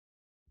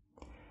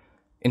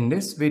In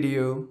this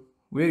video,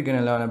 we're going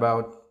to learn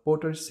about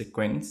Porter's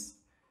sequence,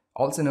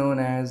 also known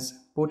as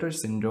Porter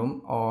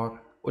syndrome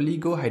or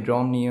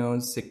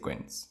Oligohydramnios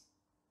sequence.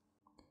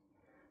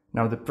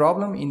 Now, the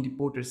problem in the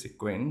Porter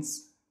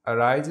sequence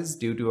arises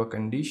due to a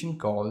condition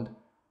called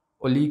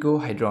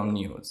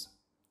oligohydramnios,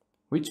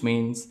 which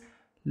means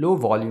low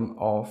volume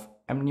of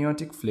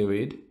amniotic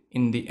fluid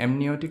in the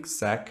amniotic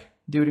sac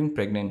during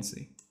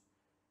pregnancy.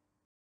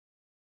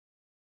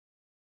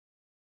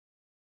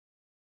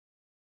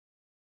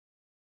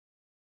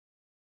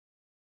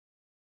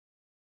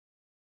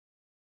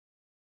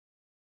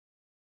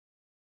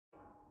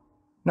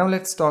 Now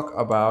let's talk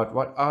about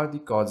what are the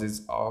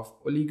causes of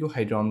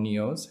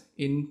oligohydramnios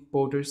in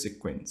Porter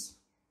sequence.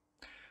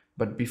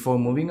 But before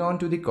moving on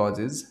to the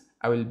causes,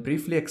 I will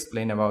briefly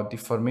explain about the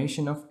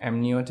formation of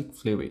amniotic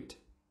fluid.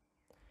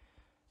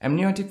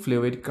 Amniotic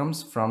fluid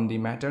comes from the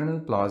maternal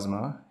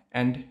plasma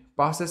and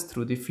passes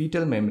through the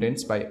fetal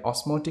membranes by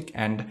osmotic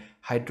and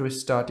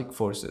hydrostatic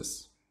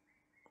forces.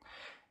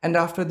 And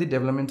after the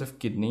development of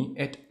kidney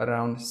at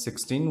around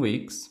 16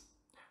 weeks,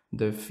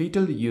 the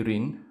fetal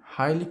urine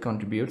highly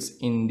contributes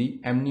in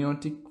the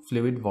amniotic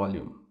fluid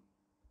volume.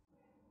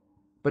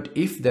 But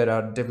if there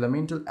are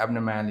developmental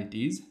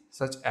abnormalities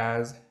such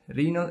as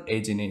renal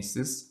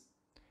agenesis,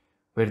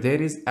 where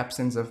there is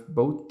absence of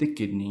both the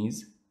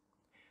kidneys,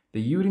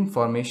 the urine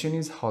formation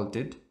is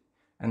halted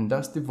and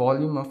thus the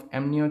volume of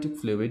amniotic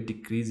fluid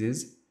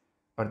decreases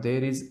or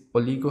there is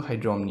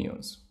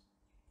oligohydramnios.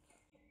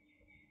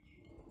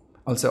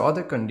 Also,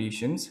 other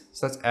conditions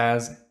such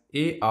as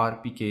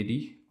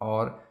ARPKD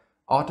or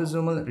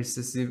autosomal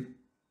recessive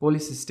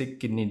polycystic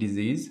kidney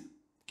disease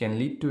can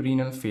lead to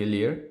renal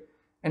failure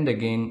and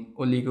again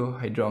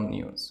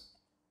oligohydramnios.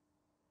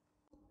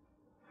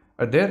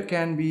 There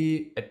can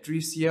be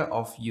atresia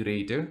of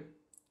ureter,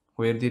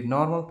 where the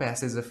normal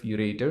passage of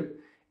ureter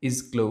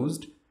is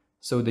closed,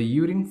 so the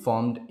urine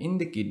formed in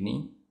the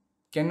kidney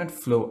cannot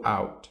flow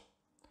out.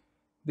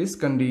 This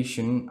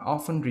condition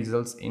often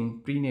results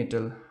in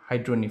prenatal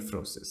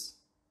hydronephrosis.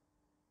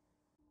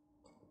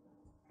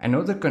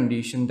 Another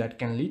condition that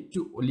can lead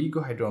to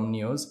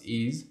oligohydramnios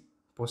is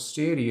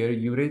posterior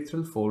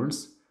urethral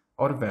folds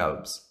or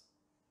valves.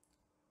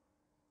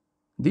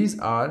 These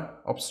are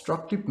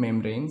obstructive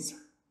membranes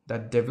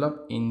that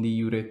develop in the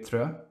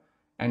urethra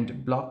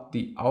and block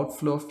the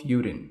outflow of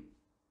urine.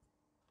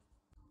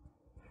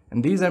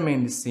 And these are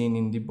mainly seen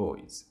in the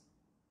boys.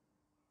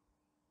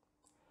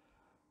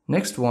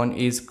 Next one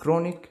is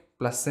chronic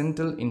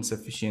placental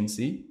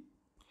insufficiency,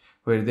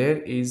 where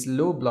there is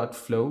low blood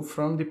flow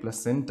from the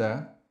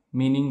placenta,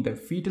 meaning the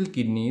fetal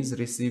kidneys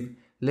receive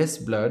less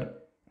blood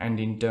and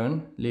in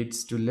turn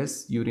leads to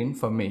less urine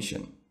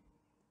formation.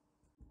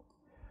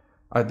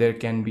 Or there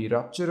can be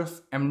rupture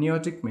of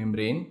amniotic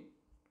membrane,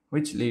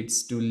 which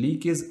leads to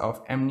leakage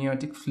of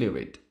amniotic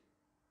fluid.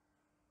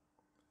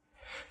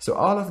 So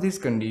all of these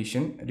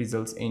conditions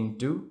results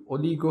into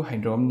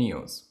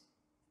oligohydramnios.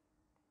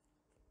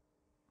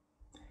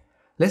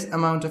 Less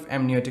amount of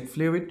amniotic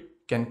fluid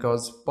can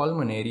cause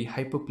pulmonary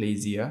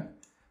hypoplasia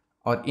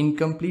or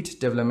incomplete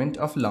development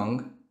of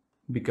lung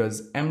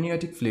because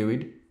amniotic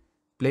fluid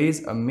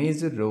plays a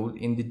major role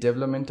in the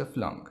development of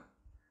lung.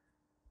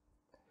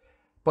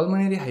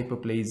 Pulmonary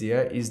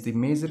hypoplasia is the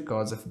major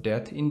cause of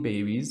death in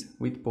babies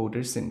with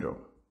Porter syndrome.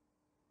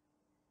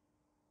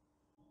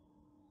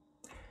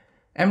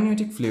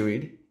 Amniotic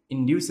fluid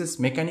induces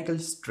mechanical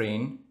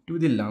strain to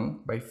the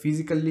lung by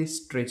physically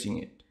stretching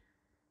it.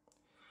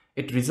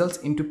 It results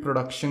into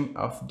production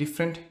of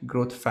different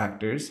growth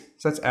factors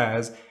such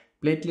as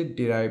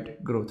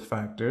platelet-derived growth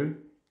factor,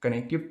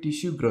 connective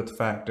tissue growth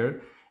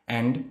factor,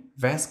 and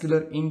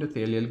vascular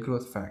endothelial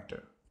growth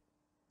factor.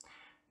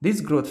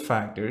 These growth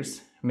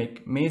factors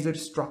make major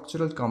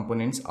structural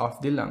components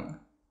of the lung.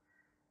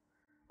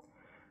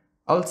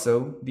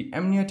 Also, the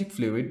amniotic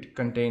fluid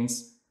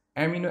contains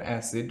amino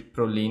acid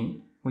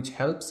proline, which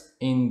helps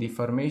in the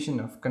formation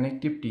of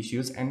connective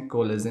tissues and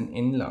collagen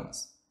in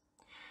lungs.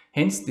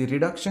 Hence, the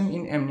reduction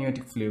in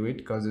amniotic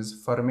fluid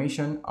causes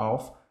formation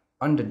of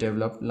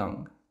underdeveloped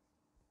lung.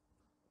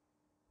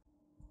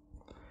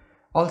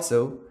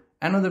 Also,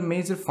 another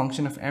major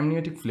function of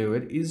amniotic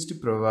fluid is to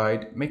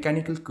provide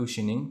mechanical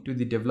cushioning to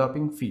the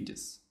developing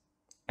fetus.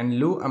 And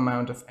low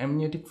amount of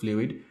amniotic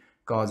fluid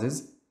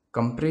causes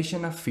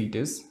compression of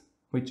fetus,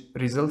 which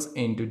results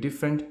into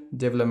different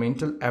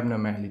developmental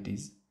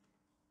abnormalities.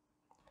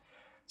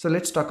 So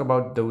let's talk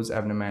about those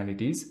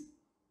abnormalities.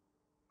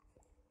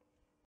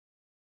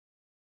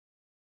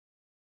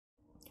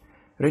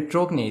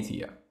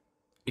 Retrognathia.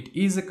 It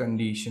is a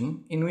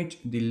condition in which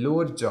the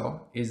lower jaw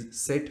is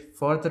set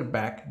further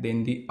back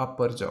than the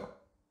upper jaw.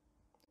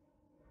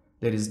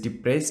 There is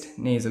depressed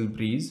nasal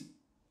bridge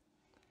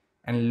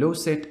and low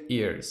set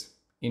ears,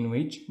 in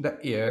which the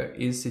ear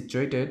is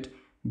situated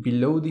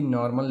below the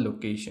normal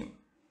location.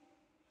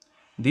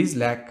 These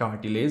lack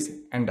cartilage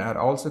and are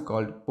also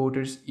called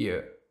Porter's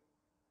ear.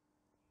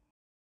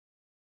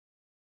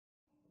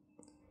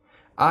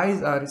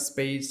 Eyes are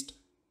spaced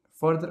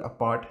further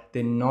apart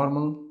than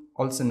normal,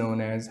 also known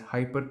as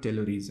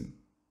hypertelorism.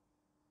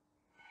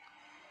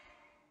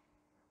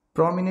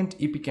 Prominent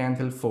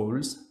epicanthal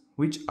folds,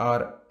 which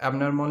are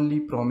abnormally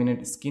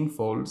prominent skin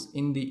folds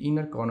in the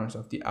inner corners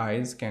of the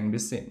eyes, can be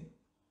seen.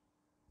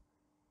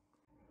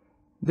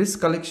 This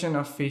collection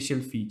of facial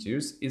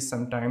features is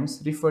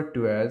sometimes referred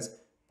to as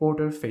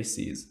Porter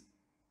facies.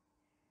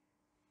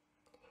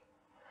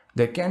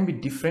 There can be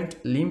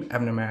different limb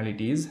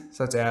abnormalities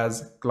such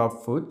as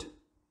clubfoot.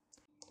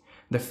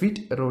 The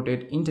feet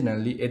rotate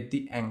internally at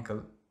the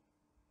ankle.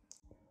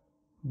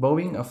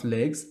 Bowing of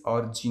legs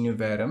or genu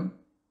varum,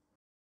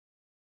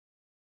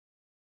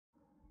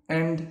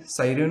 and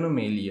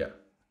cyanomelia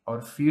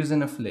or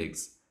fusion of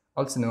legs,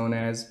 also known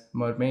as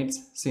mermaid's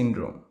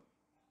syndrome.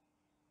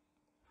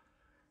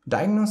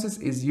 Diagnosis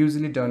is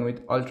usually done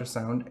with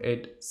ultrasound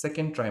at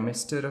second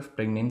trimester of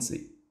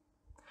pregnancy,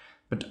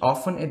 but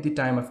often at the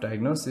time of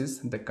diagnosis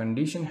the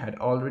condition had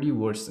already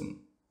worsened.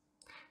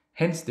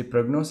 Hence the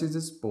prognosis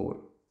is poor.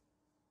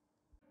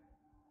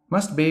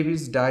 Most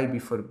babies die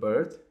before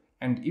birth,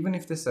 and even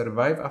if they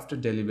survive after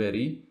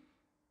delivery,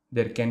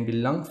 there can be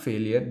lung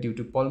failure due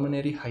to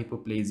pulmonary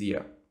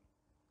hypoplasia,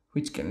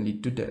 which can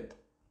lead to death.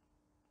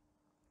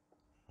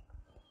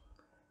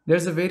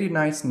 There's a very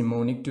nice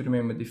mnemonic to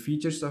remember the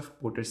features of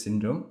Porter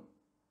syndrome,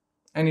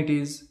 and it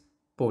is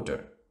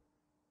Porter.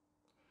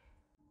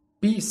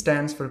 P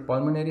stands for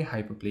pulmonary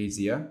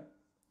hypoplasia,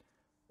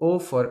 O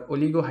for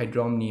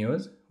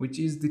oligohydramnios, which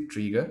is the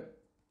trigger,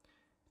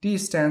 T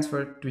stands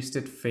for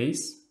twisted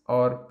face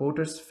or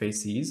Porter's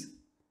facies,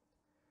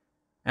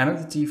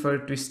 another T for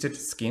twisted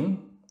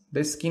skin,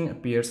 the skin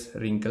appears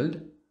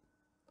wrinkled,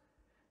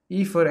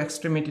 E for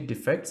extremity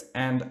defects,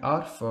 and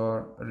R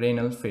for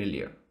renal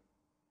failure.